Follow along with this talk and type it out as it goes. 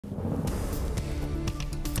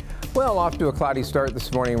Well, off to a cloudy start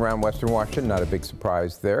this morning around western Washington. Not a big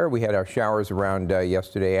surprise there. We had our showers around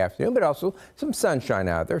yesterday afternoon, but also some sunshine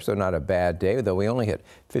out there, so not a bad day, though we only hit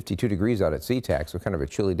 52 degrees out at SeaTac, so kind of a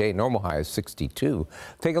chilly day. Normal high is 62.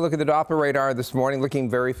 Take a look at the Doppler radar this morning, looking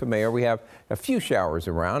very familiar. We have a few showers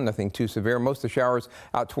around, nothing too severe. Most of the showers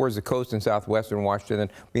out towards the coast in southwestern Washington.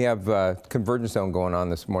 And we have convergence zone going on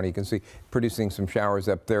this morning. You can see producing some showers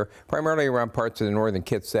up there, primarily around parts of the northern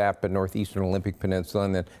Kitsap and northeastern Olympic Peninsula,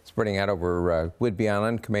 and then spreading out over Whidbey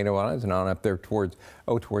Island, Camano Islands, and on up there towards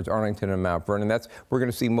Arlington and Mount Vernon. We're going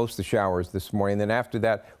to see most of the showers this morning. Then after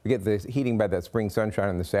that, we get the heating by that spring sunshine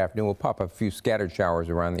in this afternoon. We'll pop up a few scattered showers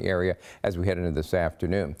around the area as we head into this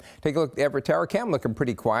afternoon. Take a look at the Everett Tower Cam, looking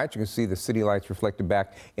pretty quiet. You can see the city lights reflected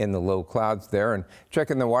back in the low clouds there. And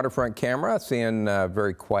checking the waterfront camera, seeing a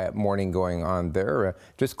very quiet morning going on there.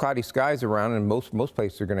 Just cloudy skies around, and most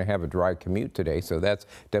places are going to have a dry commute today, so that's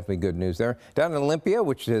definitely good news there. Down in Olympia,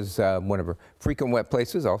 which is one of our frequent wet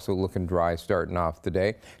places, also looking dry starting off the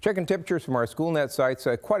day. Checking temperatures from our SchoolNet sites,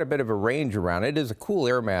 quite a bit of a range around. It is a cool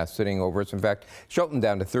air mass sitting over us. In fact, Shelton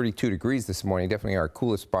down to 32 degrees this morning, definitely our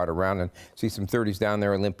coolest spot around, and see some 30s down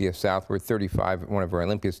there. Olympia South, we're 35 at one of our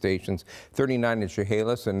Olympia stations, 39 in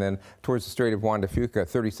Chehalis, and then towards the Strait of Juan de Fuca,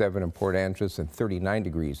 37 in Port Angeles, and 39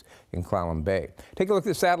 degrees in Clallam Bay. Take a look at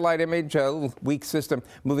the satellite image, a little weak system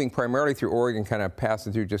moving primarily through Oregon, kind of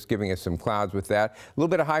passing through, just giving us some clouds with that. A little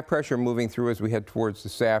bit of high pressure moving through as we head towards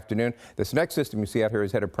this afternoon. This next system you see out here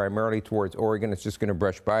is headed primarily towards Oregon. It's just going to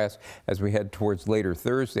brush by us as we head towards later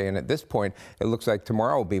Thursday. And at this point, it looks like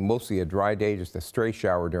tomorrow will be mostly a dry day, just a stray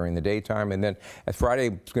shower during the daytime. And then as Friday,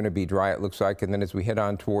 it's going to be dry, it looks like. And then as we head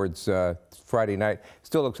on towards Friday night,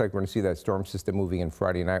 still looks like we're going to see that storm system moving in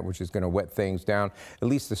Friday night, which is going to wet things down, at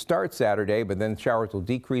least to start Saturday. But then showers will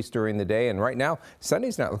decrease during the day. And right now,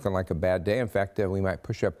 Sunday's not looking like a bad day. In fact, we might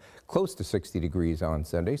push up close to 60 degrees on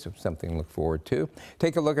Sunday, so something to look forward to.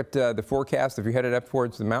 Take a look at the forecast. If you're headed up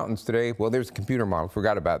towards the mountains today, well, there's a computer model.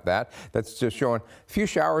 Forgot about that. That's just showing a few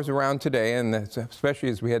showers around today, and especially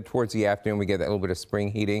as we head towards the afternoon, we get that little bit of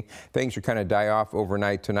spring heating. Things should kind of die off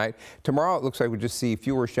overnight tonight. Tomorrow, it looks like we just see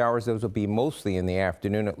fewer showers. Those will be mostly in the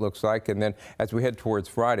afternoon, it looks like. And then as we head towards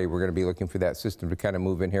Friday, we're going to be looking for that system to kind of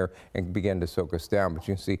move in here and begin to soak us down. But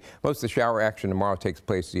you can see most of the shower action tomorrow takes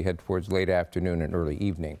place as you head towards late afternoon and early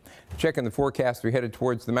evening. Checking the forecast, we're headed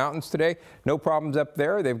towards the mountains today. No problems up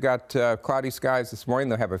there. They've got cloudy skies this morning.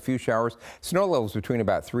 They'll have a few showers. Snow levels between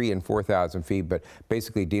about 3,000 and 4,000 feet, but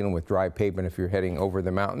basically dealing with dry pavement if you're heading over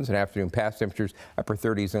the mountains. And afternoon pass temperatures upper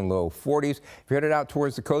 30s and low 40s. If you're headed out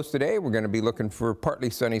towards the coast today, we're going to be looking for partly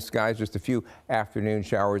sunny skies, just a few afternoon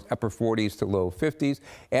showers, upper 40s to low 50s.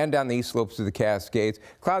 And down the east slopes of the Cascades,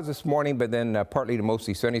 clouds this morning, but then partly to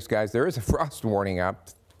mostly sunny skies. There is a frost warning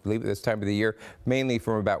out, I believe at this time of the year, mainly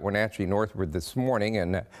from about Wenatchee northward this morning,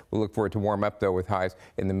 and we'll look for it to warm up though with highs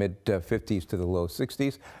in the mid 50s to the low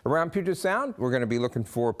 60s. Around Puget Sound, we're going to be looking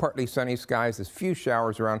for partly sunny skies. There's a few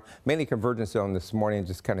showers around, mainly convergence zone this morning,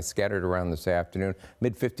 just kind of scattered around this afternoon.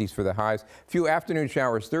 Mid 50s for the highs. A few afternoon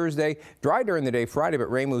showers Thursday, dry during the day Friday, but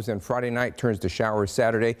rain moves in Friday night, turns to showers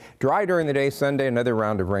Saturday. Dry during the day Sunday, another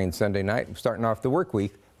round of rain Sunday night. Starting off the work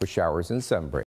week with showers and sun break.